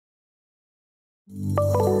Hello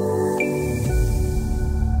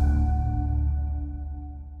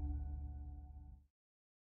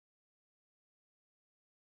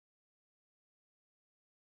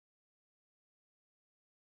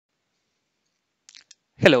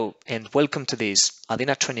and welcome to this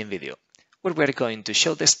ADINA training video, where we're going to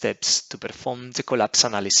show the steps to perform the collapse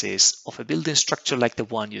analysis of a building structure like the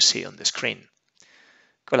one you see on the screen.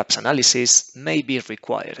 Collapse analysis may be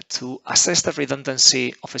required to assess the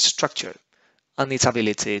redundancy of a structure and its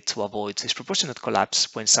ability to avoid disproportionate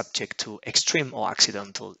collapse when subject to extreme or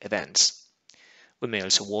accidental events. We may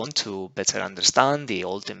also want to better understand the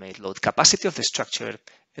ultimate load capacity of the structure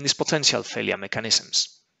and its potential failure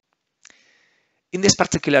mechanisms. In this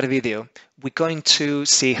particular video, we're going to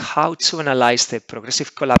see how to analyze the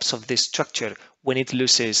progressive collapse of this structure when it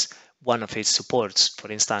loses one of its supports, for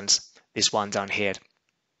instance, this one down here.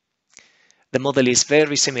 The model is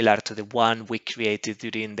very similar to the one we created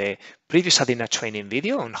during the previous ADINA training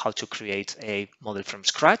video on how to create a model from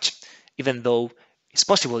scratch, even though it's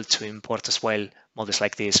possible to import as well models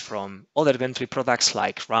like this from other Bentley products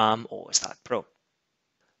like RAM or STAT Pro.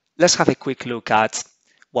 Let's have a quick look at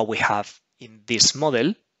what we have in this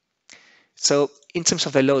model. So in terms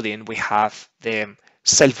of the loading, we have the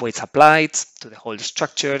self-weights applied to the whole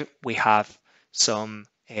structure. We have some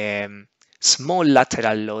small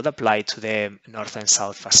lateral load applied to the north and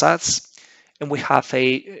south facades. And we have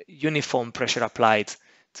a uniform pressure applied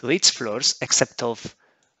to each floors, except of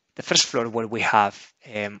the first floor where we have,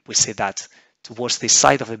 we see that towards the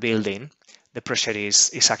side of the building, the pressure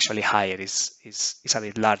is actually higher, is a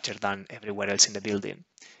bit larger than everywhere else in the building.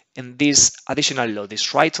 And this additional load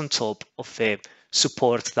is right on top of the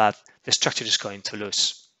support that the structure is going to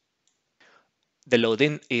lose. The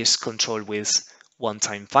loading is controlled with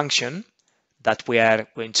one-time function that we are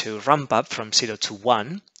going to ramp up from 0 to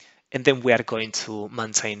 1, and then we are going to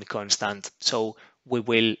maintain constant. So we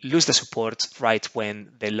will lose the support right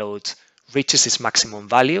when the load reaches its maximum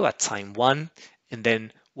value at time 1, and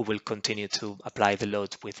then we will continue to apply the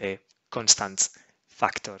load with a constant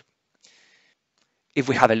factor. If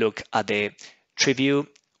we have a look at the tree view,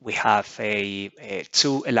 we have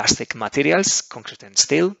two elastic materials, concrete and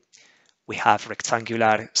steel. We have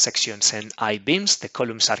rectangular sections and I-beams. The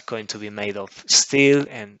columns are going to be made of steel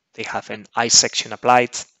and they have an I-section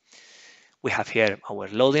applied. We have here our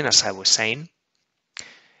loading, as I was saying.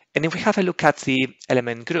 And if we have a look at the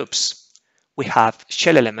element groups, we have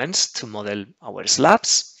shell elements to model our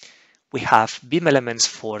slabs. We have beam elements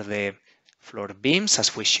for the floor beams,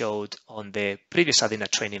 as we showed on the previous ADINA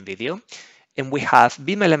training video, and we have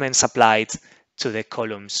beam elements applied to the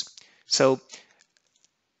columns. So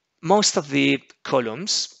most of the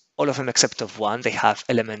columns, all of them except of one, they have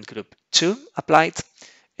element group 2 applied,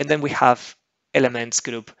 and then we have elements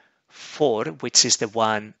group 4, which is the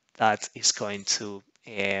one that is going to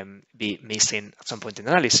be missing at some point in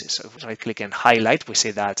analysis. So if we right-click and highlight, we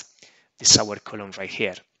see that this is our column right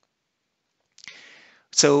here.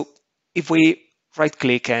 So if we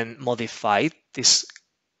right-click and modify these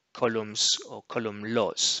columns or column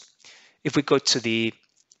laws, if we go to the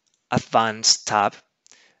Advanced tab,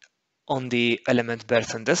 on the element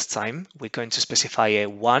birth and death time, we're going to specify a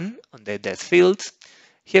 1 on the death field.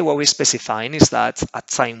 Here what we're specifying is that at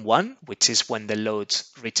time 1, which is when the load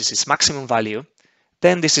reaches its maximum value,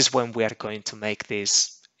 then this is when we are going to make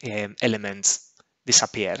this element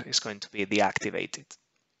disappear. It's going to be deactivated.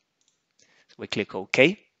 So we click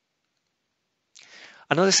OK.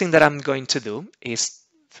 Another thing that I'm going to do is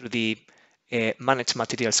through the Manage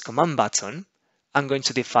Materials command button, I'm going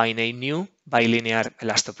to define a new bilinear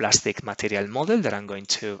elastoplastic material model that I'm going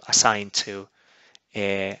to assign to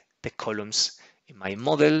the columns in my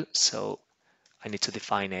model. So I need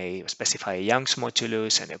to specify a Young's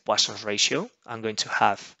modulus and a Poisson's ratio. I'm going to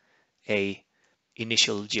have a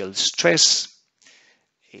initial yield stress,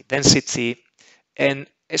 a density, and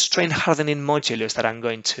a strain hardening modulus that I'm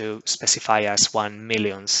going to specify as 1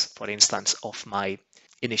 millionth, for instance, of my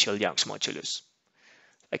initial Young's modulus.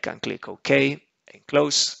 I can click OK and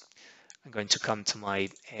close. I'm going to come to my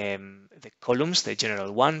the columns, the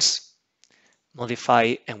general ones,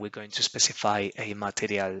 modify, and we're going to specify a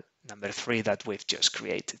material number 3 that we've just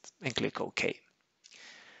created and click OK.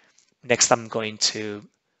 Next, I'm going to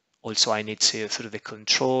I need to, through the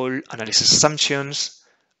control analysis assumptions,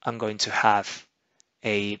 I'm going to have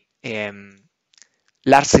a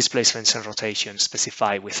large displacements and rotations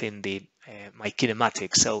specified within the my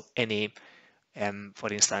kinematic. So any,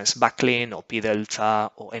 for instance, backlean or P delta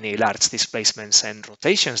or any large displacements and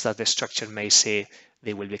rotations that the structure may see,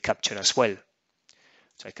 they will be captured as well.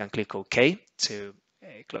 So I can click OK to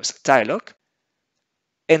close the dialog.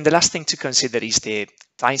 And the last thing to consider is the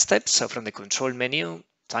time step. So from the control menu,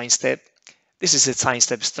 time step, this is the time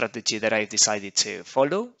step strategy that I've decided to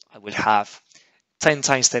follow. I will have 10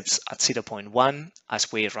 time steps at 0.1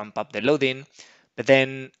 as we ramp up the loading. But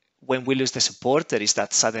then when we lose the support, there is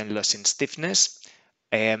that sudden loss in stiffness.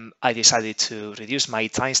 I decided to reduce my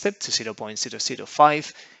time step to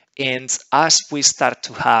 0.005. And as we start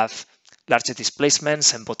to have larger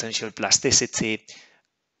displacements and potential plasticity,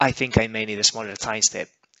 I think I may need a smaller time step.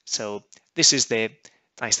 So this is the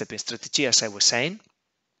time stepping strategy, as I was saying.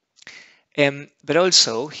 But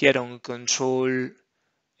also here on control,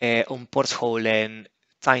 on porthole and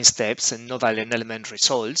time steps and nodal and element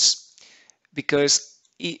results, because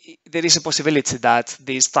there is a possibility that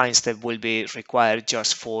this time step will be required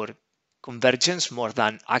just for convergence more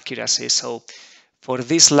than accuracy. So for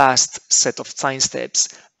this last set of time steps,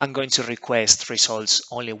 I'm going to request results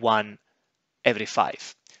only one every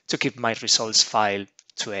 5 to keep my results file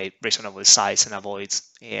to a reasonable size and avoid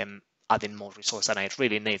adding more results than I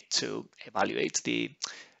really need to evaluate the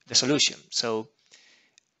solution. So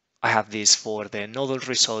I have this for the nodal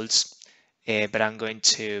results, but I'm going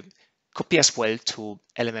to copy as well to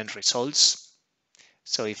element results.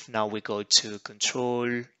 So if now we go to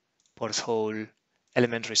control, porthole,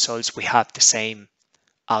 element results, we have the same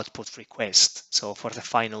output request. So for the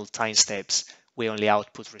final time steps, we only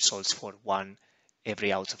output results for one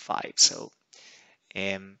every out of 5. So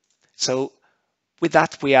with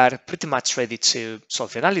that, we are pretty much ready to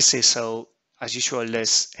solve the analysis. So as usual,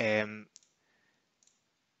 let's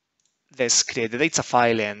create the data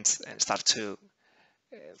file and start to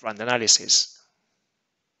run the analysis.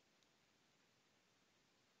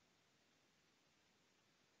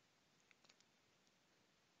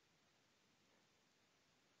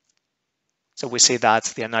 So we see that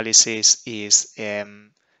the analysis is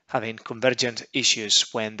having convergent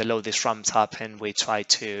issues when the load is ramped up and we try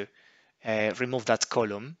to remove that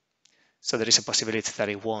column. So there is a possibility that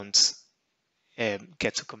it won't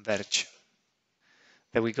get to converge.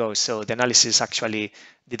 There we go. So the analysis actually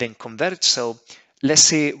didn't converge. So let's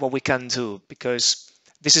see what we can do, because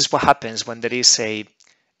this is what happens when there is a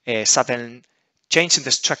sudden change in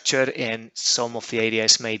the structure and some of the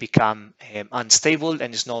areas may become unstable,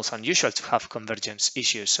 and it's not unusual to have convergence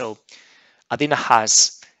issues. So ADINA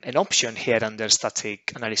has an option here under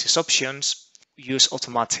static analysis options, use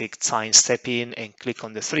automatic time stepping and click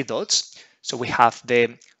on the 3 dots. So we have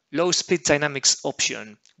the low speed dynamics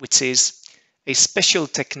option, which is a special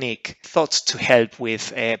technique thought to help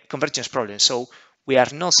with convergence problems. So we are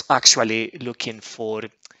not actually looking for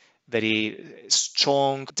very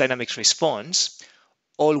strong dynamic response.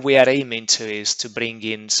 All we are aiming to is to bring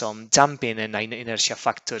in some damping and inertia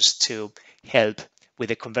factors to help with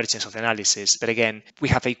the convergence of the analysis. But again, we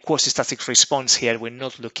have a quasi-static response here. We're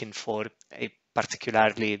not looking for a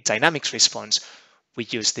particularly dynamic response. We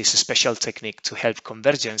use this special technique to help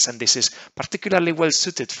convergence, and this is particularly well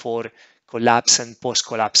suited for collapse and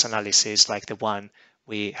post-collapse analysis like the one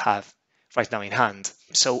we have right now in hand.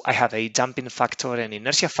 So I have a damping factor and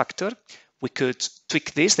inertia factor. We could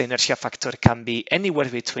tweak this. The inertia factor can be anywhere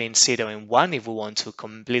between 0 and 1 if we want to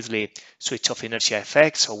completely switch off inertia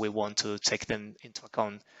effects, or we want to take them into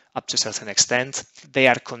account up to a certain extent. They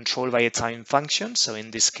are controlled by a time function. So in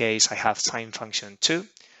this case, I have time function 2.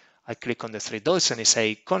 I click on the 3 dots and it's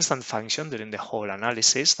a constant function during the whole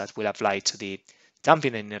analysis that will apply to the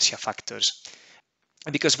damping and inertia factors.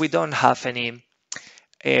 And because we don't have any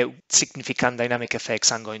significant dynamic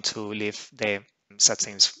effects, I'm going to leave the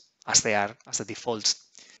settings as they are, as the default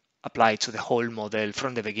apply to the whole model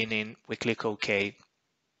from the beginning. We click OK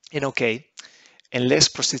and OK. And let's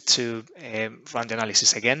proceed to run the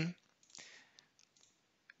analysis again.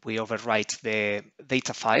 We overwrite the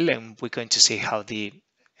data file and we're going to see how the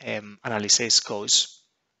analysis goes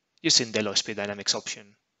using the low speed dynamics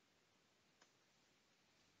option.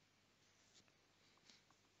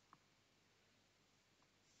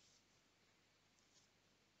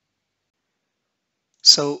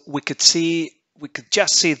 So we could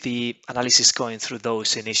just see the analysis going through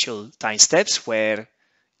those initial time steps where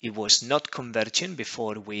it was not converging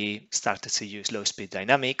before we started to use low speed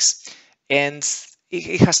dynamics, and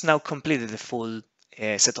it has now completed the full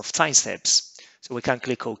set of time steps. So we can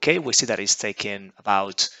click OK. We see that it's taken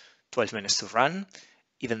about 12 minutes to run,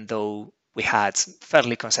 even though we had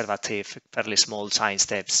fairly conservative, fairly small time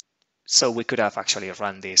steps. So we could have actually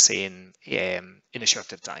run this in a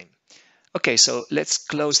shorter time. Okay, so let's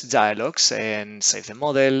close the dialogues and save the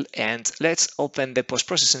model, and let's open the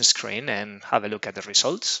post-processing screen and have a look at the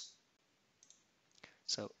results.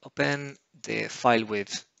 So open the file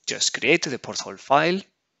we've just created, the porthole file,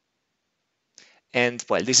 And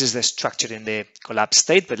well, this is the structure in the collapse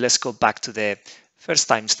state, but let's go back to the first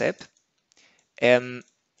time step.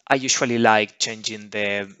 I usually like changing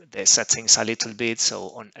the settings a little bit. So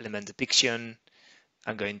on element depiction,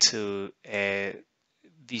 I'm going to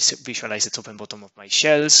visualize the top and bottom of my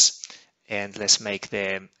shells. And let's make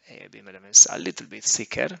the beam elements a little bit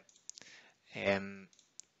thicker.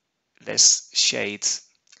 Let's shade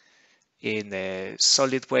in a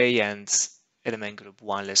solid way, and element group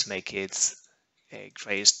 1, let's make it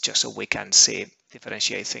grayish just so we can see,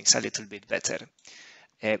 differentiate things a little bit better.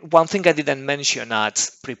 One thing I didn't mention at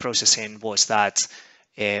pre-processing was that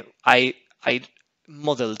I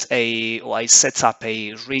modeled or I set up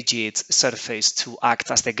a rigid surface to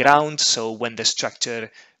act as the ground. So when the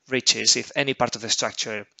structure reaches, if any part of the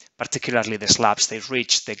structure, particularly the slabs, they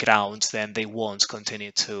reach the ground, then they won't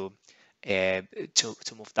continue to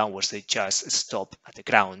move downwards. They just stop at the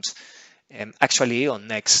ground. Actually, on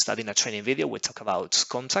next ADINA training video, we talk about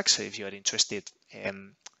contact. So if you are interested,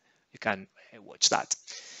 you can watch that.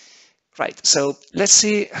 Right, so let's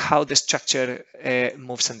see how the structure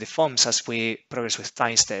moves and deforms as we progress with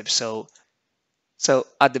time steps. So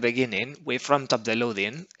at the beginning, we've ramped up the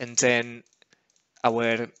loading, and then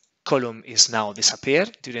our column is now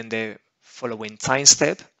disappeared during the following time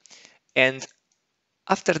step. And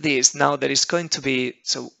after this, now there is going to be,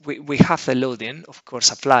 so we have the loading, of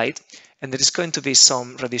course, applied, and there is going to be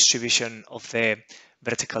some redistribution of the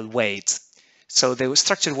vertical weight. So the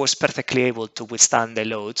structure was perfectly able to withstand the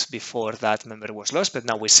load before that member was lost, but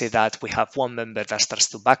now we see that we have one member that starts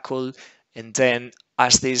to buckle, and then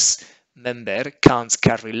as this member can't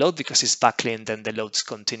carry load because it's buckling, then the load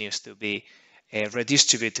continues to be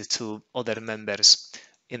redistributed to other members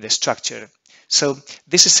in the structure. So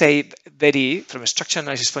this is a very, from a structural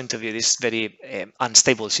analysis point of view, this very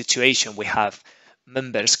unstable situation. We have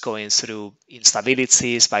members going through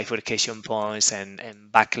instabilities, bifurcation points, and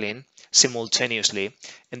buckling simultaneously.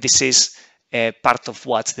 And this is part of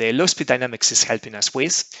what the low speed dynamics is helping us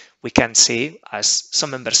with. We can see as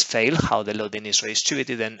some members fail how the loading is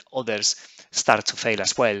redistributed, and others start to fail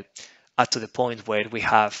as well, up to the point where we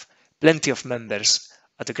have plenty of members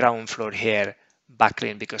at the ground floor here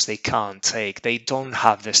buckling because they don't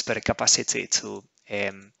have the spare capacity to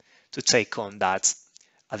take on that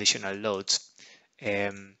additional load.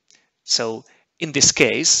 So in this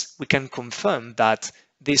case, we can confirm that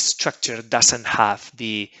this structure doesn't have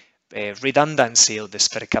the redundancy or the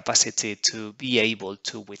spare capacity to be able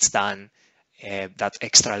to withstand that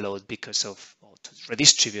extra load because of, or to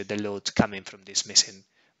redistribute the load coming from this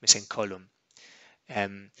missing column.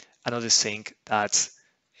 Another thing that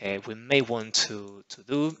we may want to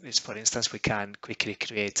do is, for instance, we can quickly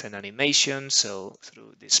create an animation. So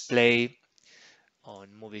through display on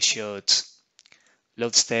movie shot,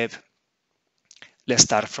 load step, let's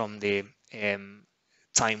start from the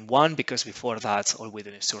time 1, because before that all we do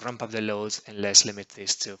is to ramp up the load, and let's limit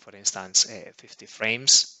this to, for instance, 50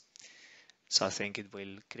 frames. So I think it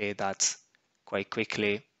will create that quite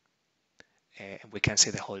quickly, and we can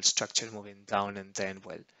see the whole structure moving down. And then,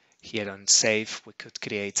 well, here on save, we could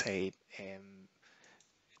create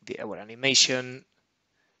our animation,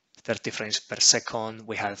 30 frames per second.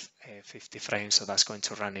 We have 50 frames, so that's going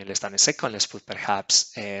to run in less than a second. Let's put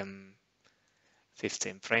perhaps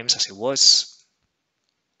 15 frames as it was.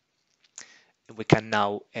 We can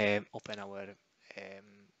now open our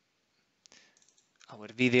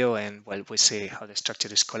video, and well, we see how the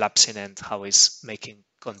structure is collapsing and how it's making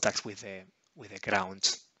contact with the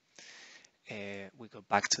ground. We go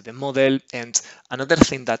back to the model, and another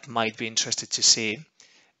thing that might be interesting to see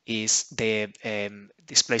is the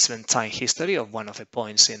displacement time history of one of the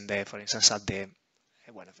points in the, for instance, at the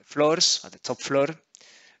one of the floors, at the top floor.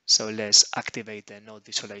 So let's activate the node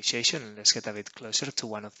visualization, and let's get a bit closer to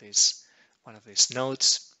one of these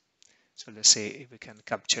nodes. So let's see if we can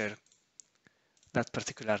capture that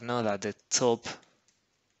particular node at the top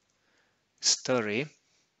story.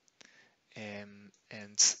 And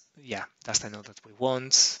yeah, that's the node that we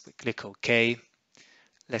want. We click OK.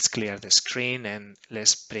 Let's clear the screen, and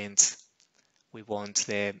let's print. We want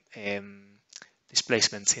the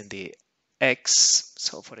displacements in the X.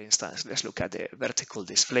 So for instance, let's look at the vertical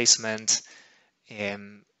displacement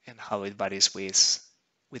and how it varies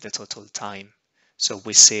with the total time. So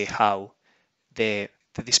we see how the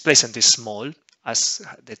displacement is small as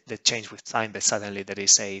the change with time, but suddenly there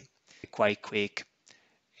is a quite quick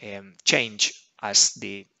change as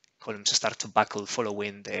the columns start to buckle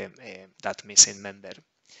following that missing member.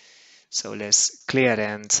 So let's clear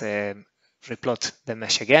and replot the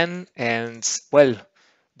mesh again. And well,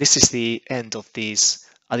 this is the end of this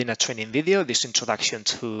ADINA training video, this introduction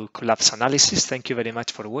to collapse analysis. Thank you very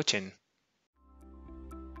much for watching.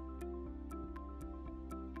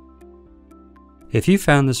 If you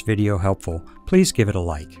found this video helpful, please give it a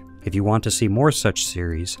like. If you want to see more such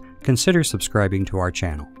series, consider subscribing to our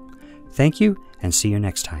channel. Thank you, and see you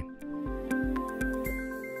next time.